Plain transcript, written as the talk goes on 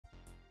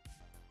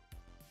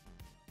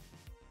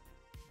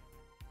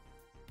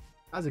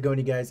How's it going,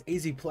 you guys?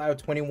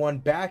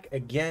 AZPlow21 back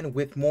again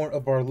with more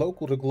of our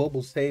local to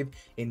global save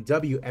in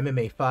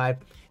WMMA 5.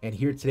 And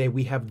here today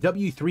we have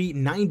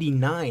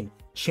W399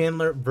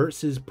 Chandler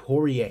versus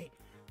Poirier.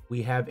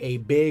 We have a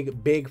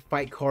big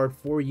fight card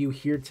for you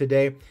here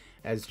today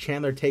as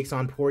Chandler takes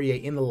on Poirier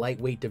in the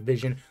lightweight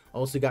division.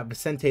 Also got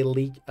Vicente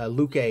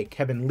Luque,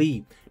 Kevin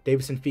Lee,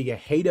 Davison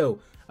Figueiredo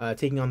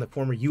taking on the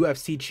former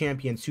UFC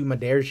champion Suma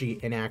Derji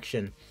in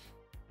action.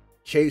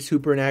 Chase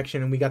Hooper in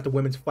action, and we got the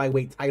women's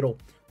flyweight title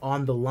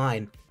on the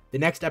line. The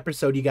next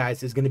episode, you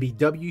guys, is going to be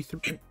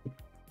W3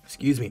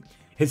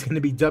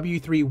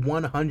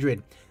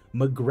 100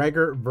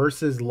 McGregor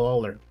versus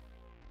Lawler.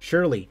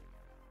 Surely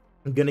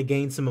I'm going to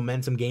gain some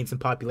momentum, gain some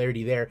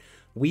popularity there.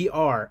 We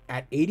are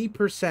at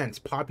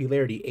 80%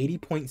 popularity,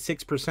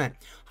 80.6%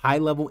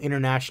 high-level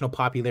international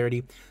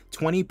popularity,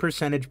 20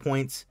 percentage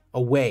points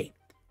away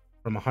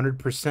from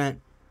 100%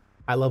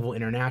 high-level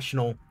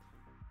international.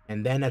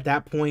 And then at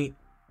that point,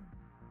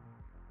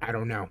 I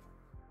don't know.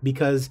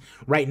 Because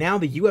right now,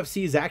 the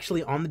UFC is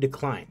actually on the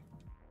decline.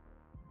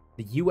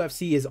 The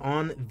UFC is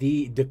on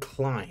the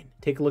decline.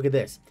 Take a look at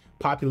this.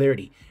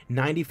 Popularity,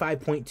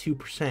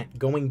 95.2%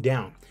 going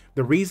down.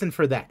 The reason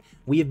for that,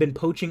 we have been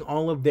poaching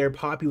all of their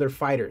popular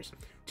fighters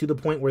to the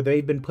point where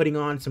they've been putting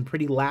on some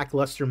pretty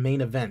lackluster main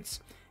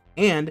events.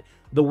 And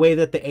the way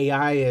that the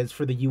AI is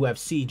for the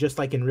UFC, just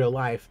like in real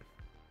life,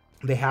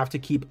 they have to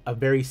keep a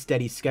very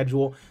steady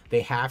schedule.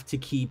 They have to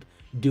keep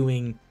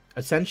doing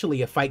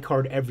essentially a fight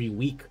card every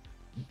week.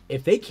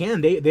 If they can,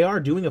 they are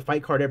doing a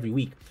fight card every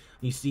week.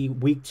 You see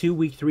week 2,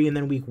 week 3, and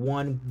then week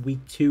 1,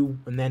 week 2,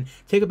 and then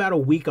take about a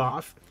week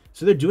off.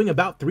 So they're doing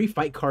about 3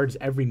 fight cards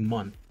every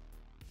month,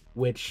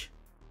 which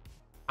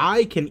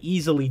I can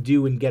easily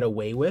do and get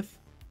away with.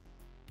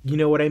 You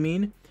know what I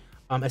mean?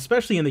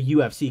 Especially in the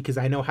UFC, because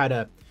I know how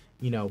to,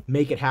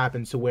 make it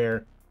happen so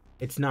where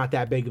it's not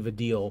that big of a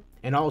deal.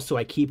 And also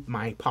I keep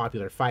my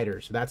popular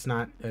fighters, so that's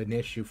not an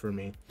issue for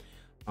me.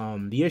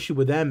 The issue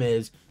with them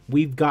is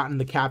we've gotten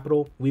the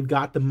capital, we've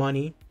got the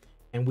money,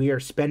 and we are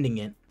spending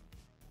it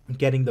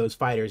getting those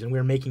fighters, and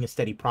we're making a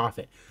steady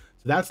profit.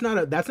 So that's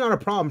not a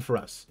problem for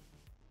us.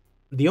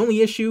 The only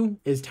issue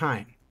is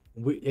time.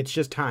 It's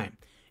just time.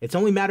 It's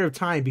only a matter of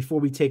time before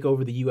we take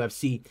over the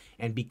UFC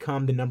and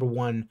become the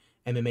 #1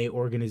 MMA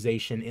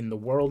organization in the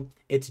world.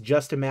 It's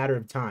just a matter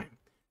of time.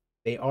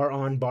 They are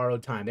on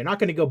borrowed time. They're not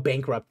going to go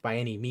bankrupt by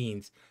any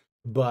means,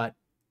 but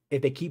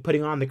if they keep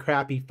putting on the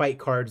crappy fight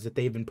cards that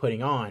they've been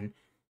putting on,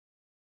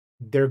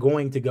 they're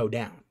going to go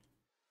down.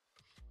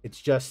 It's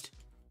just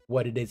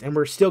what it is. And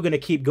we're still going to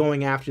keep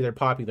going after their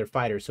popular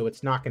fighters, so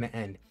it's not going to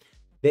end.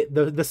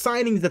 The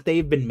signings that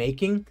they've been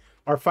making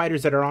are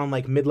fighters that are on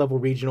like mid-level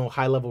regional,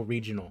 high-level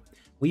regional.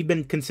 We've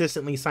been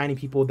consistently signing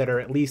people that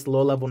are at least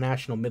low-level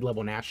national,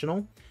 mid-level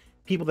national,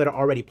 people that are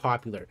already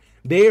popular.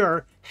 They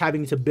are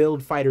having to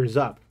build fighters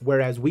up,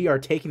 whereas we are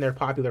taking their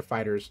popular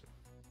fighters,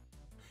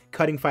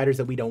 cutting fighters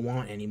that we don't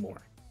want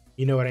anymore.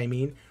 You know what I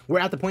mean?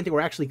 We're at the point that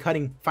we're actually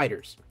cutting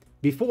fighters.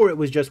 Before it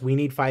was just we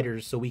need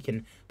fighters so we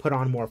can put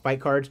on more fight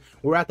cards.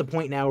 We're at the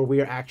point now where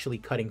we are actually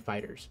cutting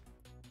fighters.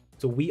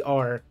 So we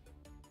are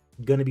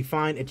going to be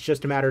fine. It's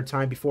just a matter of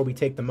time before we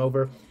take them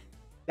over.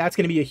 That's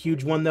going to be a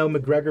huge one though.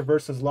 McGregor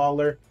versus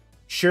Lawler.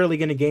 Surely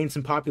going to gain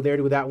some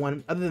popularity with that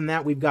one. Other than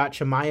that, we've got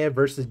Chimaev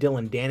versus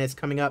Dylan Dennis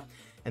coming up.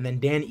 And then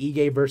Dan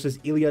Ige versus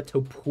Ilia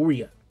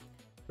Topuria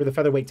for the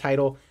featherweight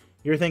title.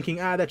 You're thinking,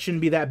 that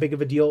shouldn't be that big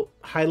of a deal.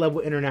 High-level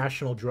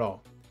international draw.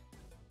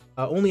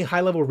 Only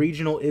high-level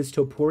regional is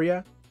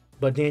Topuria,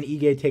 but Dan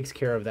Ige takes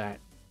care of that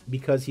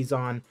because he's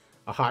on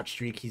a hot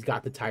streak. He's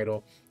got the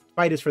title.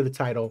 Fight is for the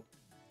title.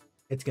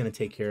 It's going to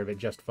take care of it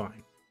just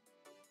fine.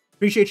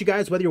 Appreciate you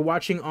guys, whether you're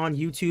watching on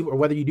YouTube or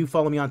whether you do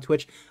follow me on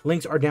Twitch.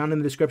 Links are down in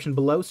the description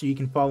below, so you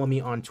can follow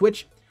me on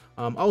Twitch.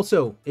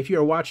 Also, if you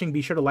are watching,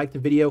 be sure to like the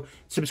video.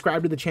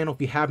 Subscribe to the channel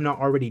if you have not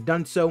already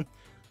done so.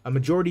 A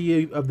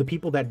majority of the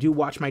people that do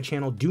watch my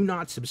channel do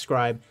not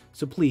subscribe,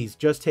 so please,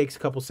 just takes a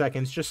couple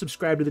seconds. Just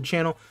subscribe to the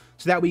channel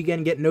so that way you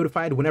can get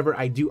notified whenever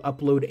I do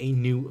upload a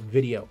new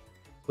video.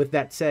 With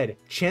that said,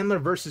 Chandler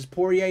versus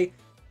Poirier,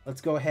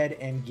 let's go ahead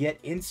and get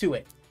into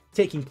it.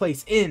 Taking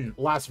place in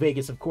Las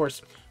Vegas, of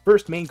course.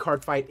 First main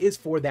card fight is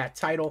for that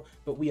title,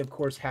 but we, of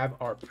course, have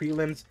our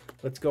prelims.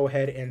 Let's go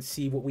ahead and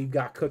see what we've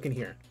got cooking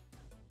here.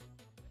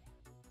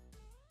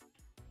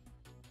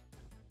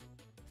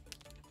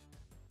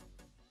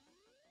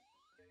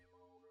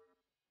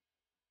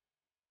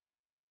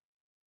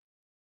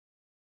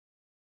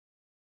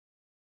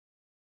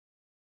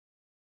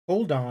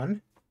 Hold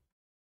on.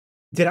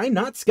 Did I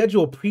not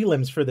schedule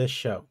prelims for this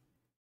show?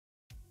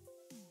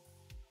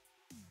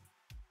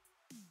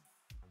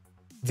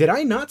 Did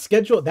I not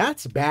schedule?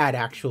 That's bad,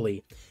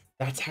 actually.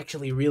 That's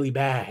actually really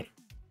bad.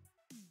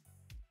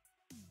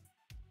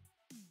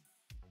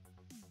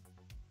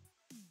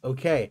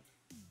 Okay.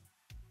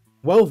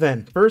 Well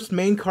then, first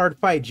main card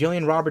fight,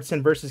 Jillian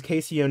Robertson versus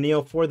Casey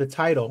O'Neill for the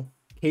title.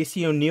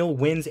 Casey O'Neill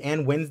wins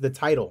the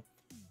title.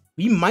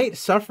 We might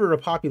suffer a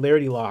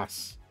popularity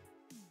loss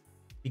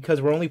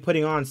because we're only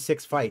putting on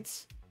 6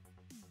 fights.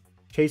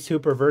 Chase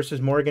Hooper versus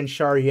Morgan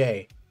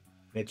Charrier.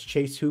 and it's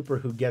Chase Hooper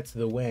who gets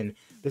the win.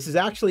 This is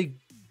actually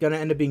going to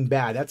end up being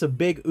bad. That's a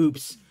big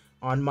oops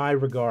on my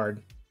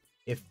regard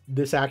if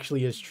this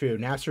actually is true.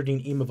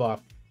 Nasruddin Imavov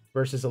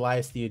versus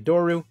Elias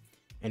Theodorou,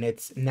 and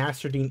it's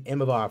Nasruddin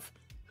Imavov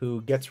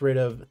who gets rid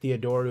of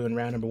Theodorou in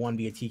round number 1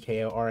 via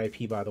TKO.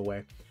 RIP, by the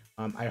way.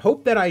 I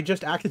hope that I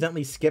just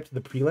accidentally skipped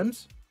the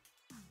prelims.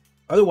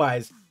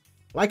 Otherwise,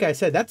 like I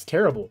said, that's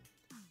terrible.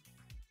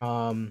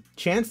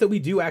 Chance that we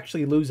do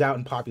actually lose out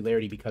in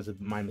popularity because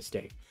of my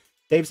mistake.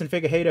 Davison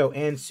Figueiredo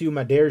and Sue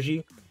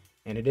Maderji,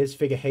 and it is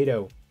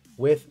Figueiredo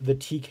with the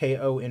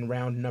TKO in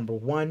round number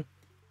 1.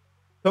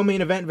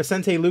 Co-main event,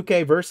 Vicente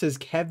Luque versus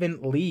Kevin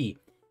Lee,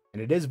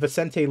 and it is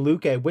Vicente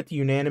Luque with the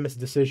unanimous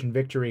decision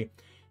victory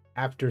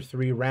after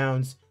 3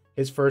 rounds.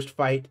 His first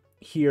fight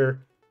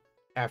here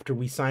after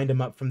we signed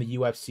him up from the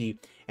UFC.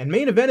 And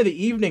main event of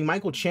the evening,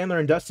 Michael Chandler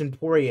and Dustin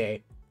Poirier.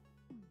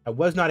 I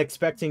was not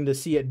expecting to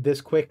see it this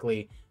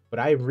quickly, but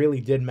I really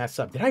did mess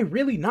up. Did I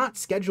really not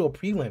schedule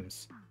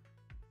prelims?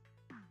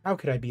 How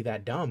could I be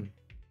that dumb?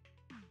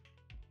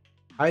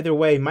 Either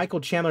way,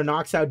 Michael Chandler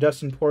knocks out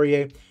Dustin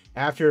Poirier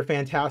after a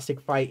fantastic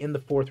fight in the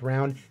 4th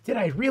round. Did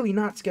I really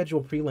not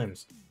schedule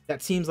prelims?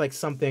 That seems like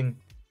something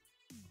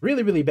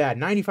really, really bad.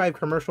 95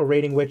 commercial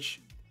rating, which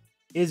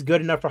is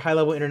good enough for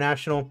high-level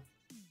international.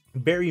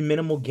 Very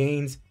minimal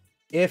gains,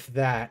 if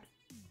that.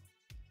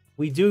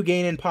 We do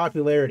gain in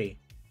popularity.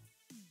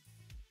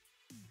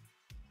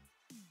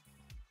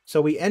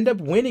 So we end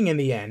up winning in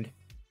the end.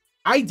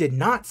 I did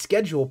not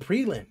schedule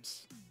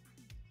prelims.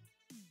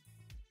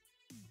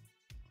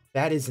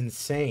 That is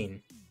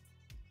insane.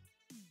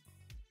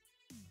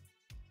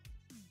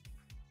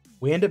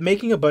 We end up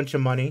making a bunch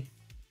of money.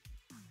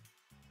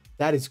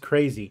 That is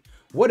crazy.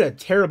 What a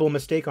terrible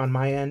mistake on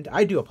my end.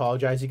 I do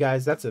apologize, you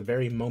guys. That's a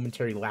very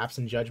momentary lapse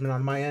in judgment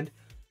on my end.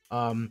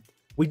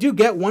 We do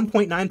get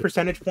 1.9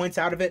 percentage points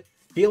out of it.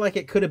 Feel like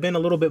it could have been a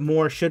little bit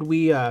more should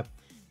we had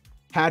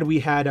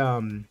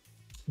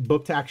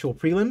booked actual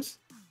prelims.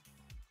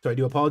 So I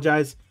do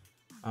apologize.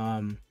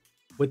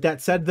 With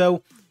that said,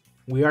 though,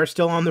 we are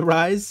still on the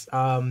rise.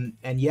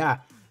 And yeah,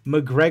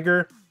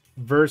 McGregor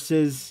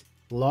versus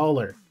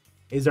Lawler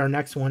is our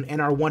next one,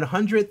 and our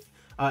 100th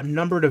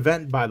numbered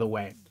event, by the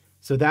way.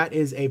 So that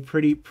is a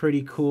pretty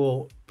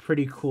cool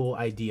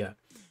idea.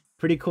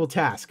 Pretty cool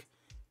task.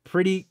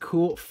 Pretty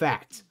cool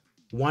fact.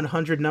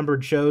 100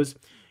 numbered shows.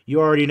 You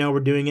already know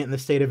we're doing it in the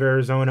state of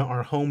Arizona,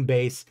 our home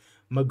base.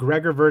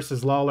 McGregor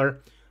versus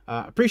Lawler.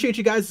 Appreciate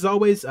you guys as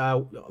always.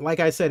 Like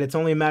I said, it's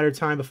only a matter of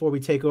time before we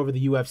take over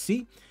the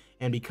UFC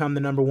and become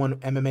the #1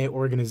 MMA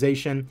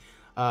organization.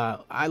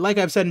 Like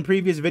I've said in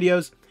previous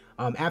videos,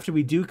 after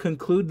we do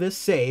conclude this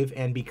save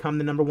and become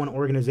the #1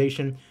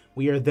 organization,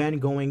 we are then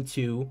going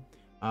to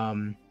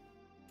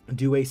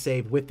do a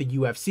save with the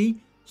UFC,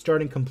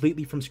 starting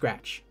completely from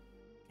scratch.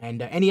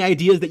 And any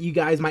ideas that you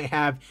guys might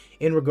have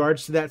in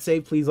regards to that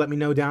save, please let me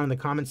know down in the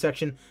comment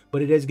section.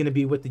 But it is going to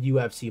be with the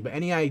UFC. But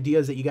any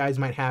ideas that you guys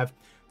might have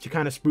to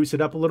kind of spruce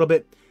it up a little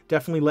bit,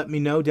 definitely let me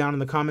know down in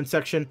the comment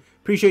section.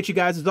 Appreciate you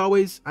guys as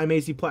always. I'm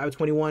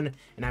AZPlato21,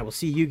 and I will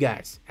see you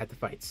guys at the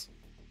fights.